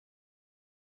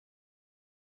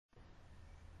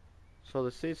So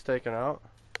the seat's taken out.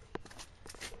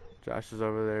 Josh is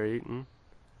over there eating.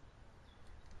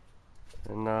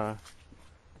 And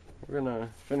we're gonna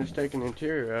finish taking the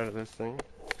interior out of this thing.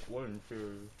 What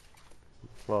interior?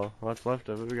 Well, what's left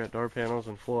of it. We got door panels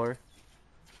and floor.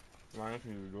 Ryan's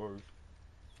gonna do doors.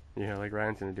 Yeah, like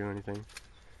Ryan's gonna do anything.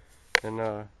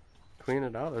 And clean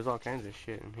it out. There's all kinds of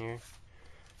shit in here.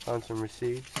 Found some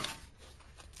receipts.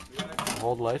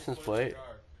 Old license plate.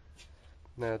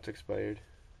 No, it's expired.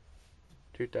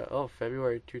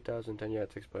 February 2010. Yeah,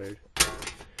 it's expired.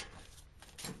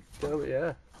 So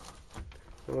yeah.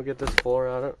 Then we'll get this floor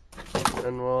out of it,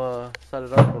 and we'll set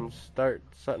it up and start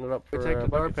setting it up for take the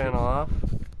door panel off.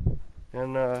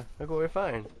 And look what we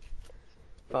find.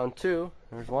 Found two.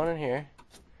 There's one in here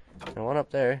and one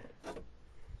up there.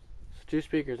 So 2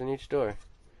 speakers in each door.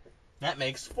 That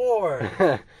makes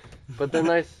 4. But they're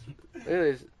nice. Look at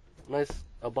these nice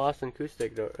Boston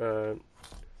acoustic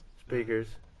speakers.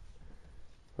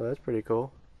 Well, that's pretty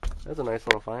cool. That's a nice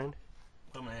little find.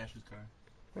 Put them in Ash's car.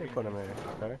 Hey, put them in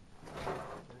Ash's car.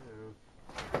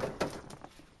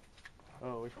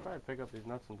 Oh, we should probably pick up these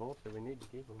nuts and bolts if we need to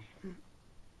keep them.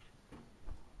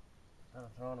 I'm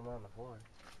throwing them on the floor.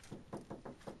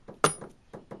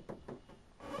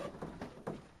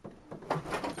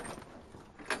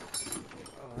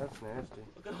 Oh, that's nasty.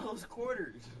 Look at all those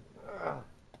quarters. Ugh.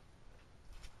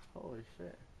 Holy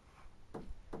shit.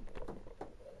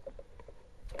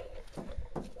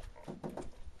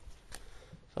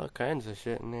 There's all kinds of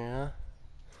shit in there, huh?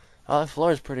 Oh, that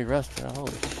floor is pretty rusty.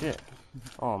 Holy shit.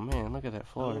 Oh man, look at that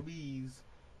floor. All the bees.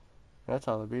 That's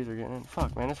how the bees are getting in.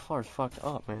 Fuck, man, this floor is fucked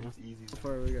up, man. It's easy. So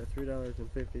far we got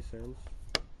 $3.50,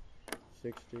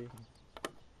 60,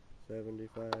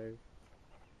 75,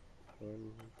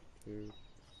 1, 2,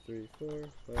 3, 4,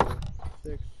 5,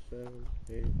 6, 7,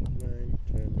 8, 9,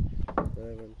 10,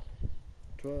 11,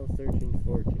 12, 13,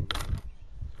 14.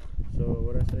 So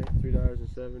what I say?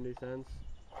 $3.70,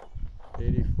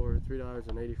 84,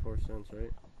 $3.84,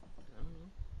 right?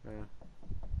 Yeah.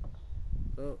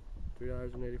 So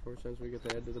 $3.84 we get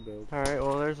to add to the build. Alright,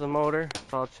 well there's the motor.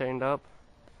 It's all chained up.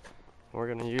 We're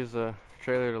gonna use the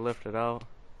trailer to lift it out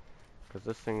because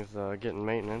this thing's getting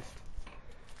maintenance.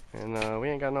 And we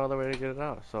ain't got no other way to get it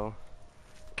out, so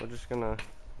we're just gonna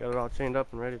get it all chained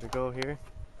up and ready to go here.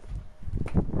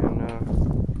 And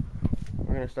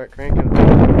we're gonna start cranking it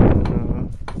up and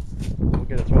we'll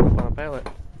get it thrown up on a pallet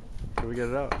till we get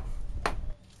it out.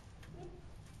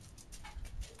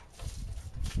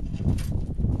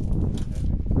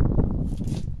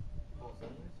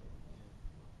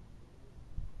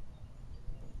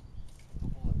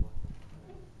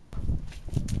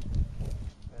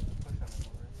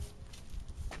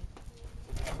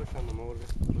 Push on the motor.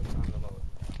 Push on the motor.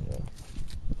 Yeah.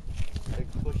 Take,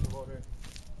 push the motor.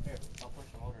 Here, I'll push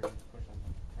the motor and just push on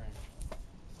the frame.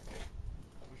 Okay.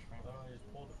 Push the frame. Oh, just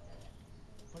pull it.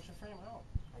 Push the frame out.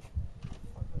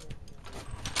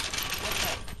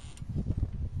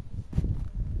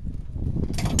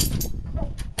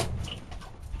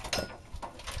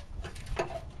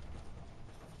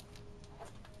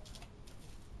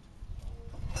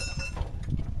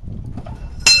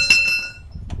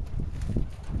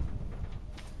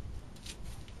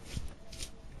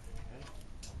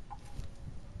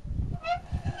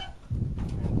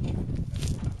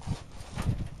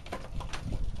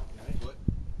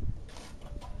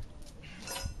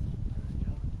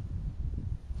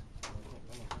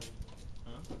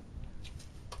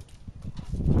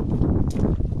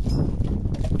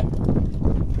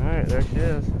 Alright, there she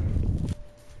is.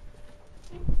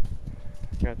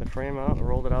 Got the frame out,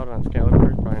 rolled it out on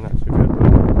calipers, probably not too good, but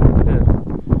it did.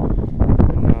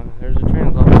 And there's the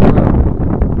trans all pulled out.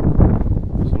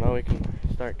 So now we can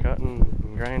start cutting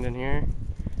and grinding here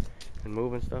and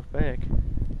moving stuff back.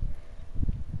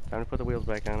 Time to put the wheels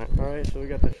back on it. Alright, so we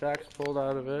got the shocks pulled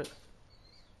out of it.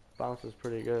 Bounces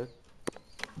pretty good.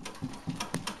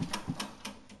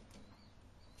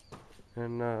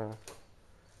 And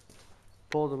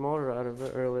pulled the motor out of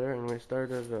it earlier, and we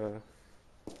started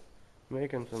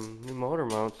making some new motor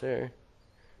mounts here.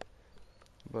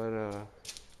 But I'm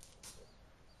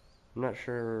not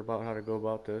sure about how to go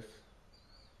about this.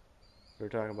 We were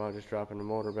talking about just dropping the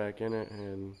motor back in it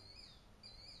and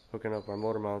hooking up our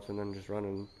motor mounts and then just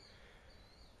running,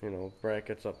 you know,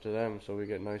 brackets up to them so we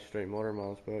get nice straight motor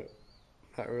mounts, but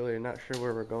not sure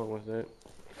where we're going with it.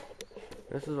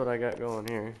 This is what I got going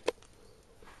here.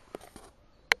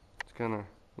 It's kind of a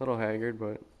little haggard,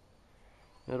 but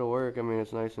it'll work. I mean,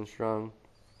 it's nice and strong.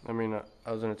 I mean,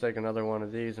 I was going to take another one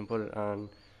of these and put it on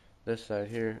this side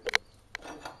here.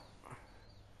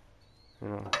 You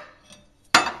know,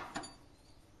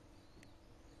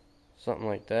 something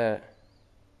like that.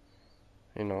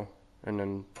 you know, and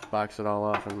then box it all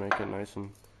off and make it nice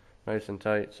and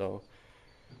tight. So,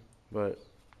 but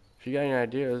if you got any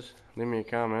ideas, leave me a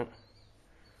comment,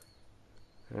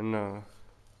 and we'll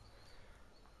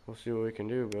see what we can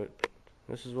do. But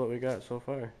this is what we got so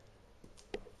far.